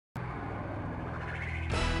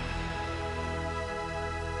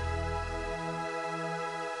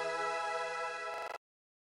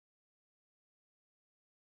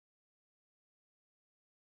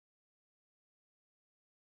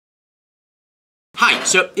Right,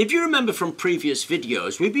 so if you remember from previous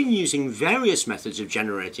videos, we've been using various methods of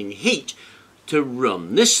generating heat to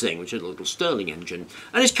run this thing, which is a little Stirling engine.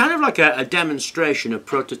 And it's kind of like a demonstration, a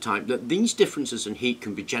prototype, that these differences in heat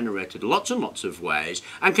can be generated lots and lots of ways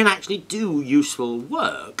and can actually do useful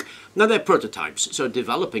work. Now they're prototypes, so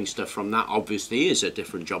developing stuff from that obviously is a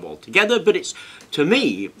different job altogether, but it's, to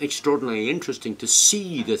me, extraordinarily interesting to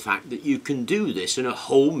see the fact that you can do this in a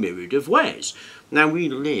whole myriad of ways. Now we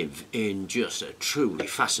live in just a truly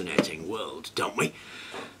fascinating world, don't we?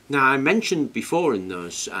 Now I mentioned before in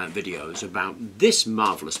those videos about this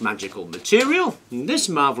marvellous magical material. This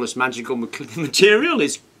marvellous magical material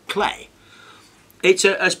is clay. It's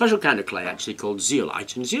a special kind of clay actually called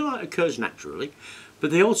zeolite, and zeolite occurs naturally,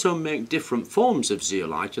 but they also make different forms of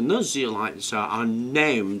zeolite, and those zeolites are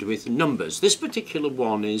named with numbers. This particular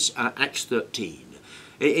one is X13.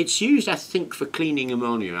 It's used, I think, for cleaning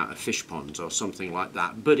ammonia out of fish ponds or something like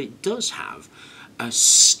that, but it does have a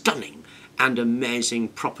stunning and amazing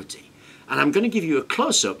property. And I'm going to give you a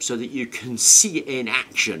close-up so that you can see it in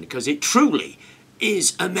action, because it truly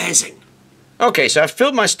is amazing. Okay, so I've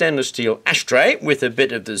filled my stainless steel ashtray with a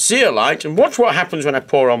bit of the zeolite, and watch what happens when I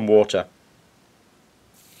pour on water.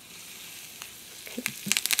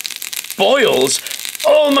 Boils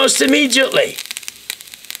almost immediately.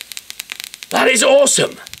 That is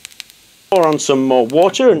awesome. Pour on some more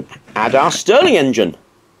water and add our Stirling engine.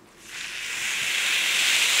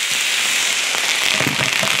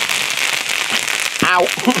 Ow.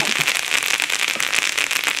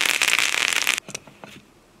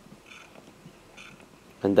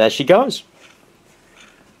 And there she goes.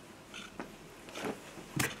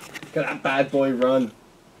 Look at that bad boy run.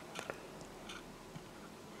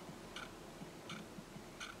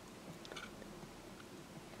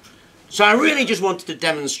 So I really just wanted to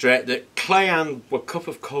demonstrate that clay and a cup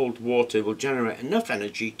of cold water will generate enough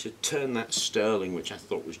energy to turn that Stirling, which I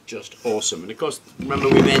thought was just awesome. And of course, remember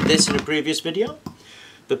we made this in a previous video?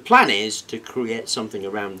 The plan is to create something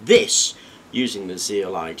around this using the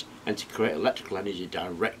zeolite and to create electrical energy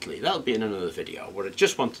directly. That'll be in another video. What I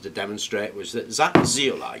just wanted to demonstrate was that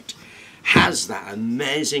zeolite has that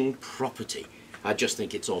amazing property. I just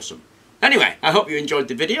think it's awesome. Anyway, I hope you enjoyed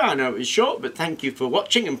the video. I know it was short, but thank you for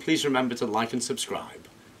watching, and please remember to like and subscribe.